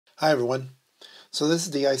Hi everyone. So this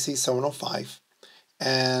is DIC 705,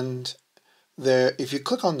 and there, if you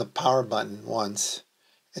click on the power button once,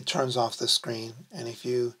 it turns off the screen, and if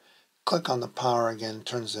you click on the power again, it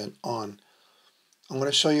turns it on. I'm going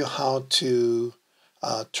to show you how to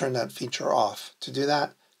turn that feature off. To do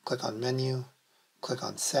that, click on Menu, click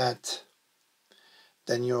on Set,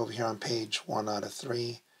 then you're over here on page 1 out of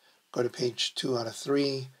 3. Go to page 2 out of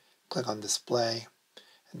 3, click on Display,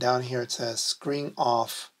 and down here it says Screen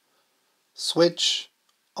Off. Switch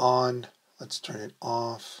on. Let's turn it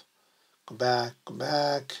off. Go back, go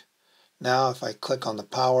back. Now if I click on the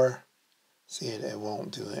power, see it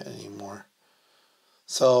won't do it anymore.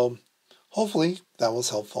 So hopefully that was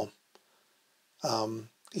helpful.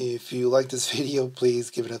 If you like this video, please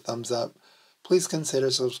give it a thumbs up. Please consider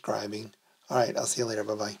subscribing. Alright, I'll see you later.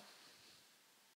 Bye-bye.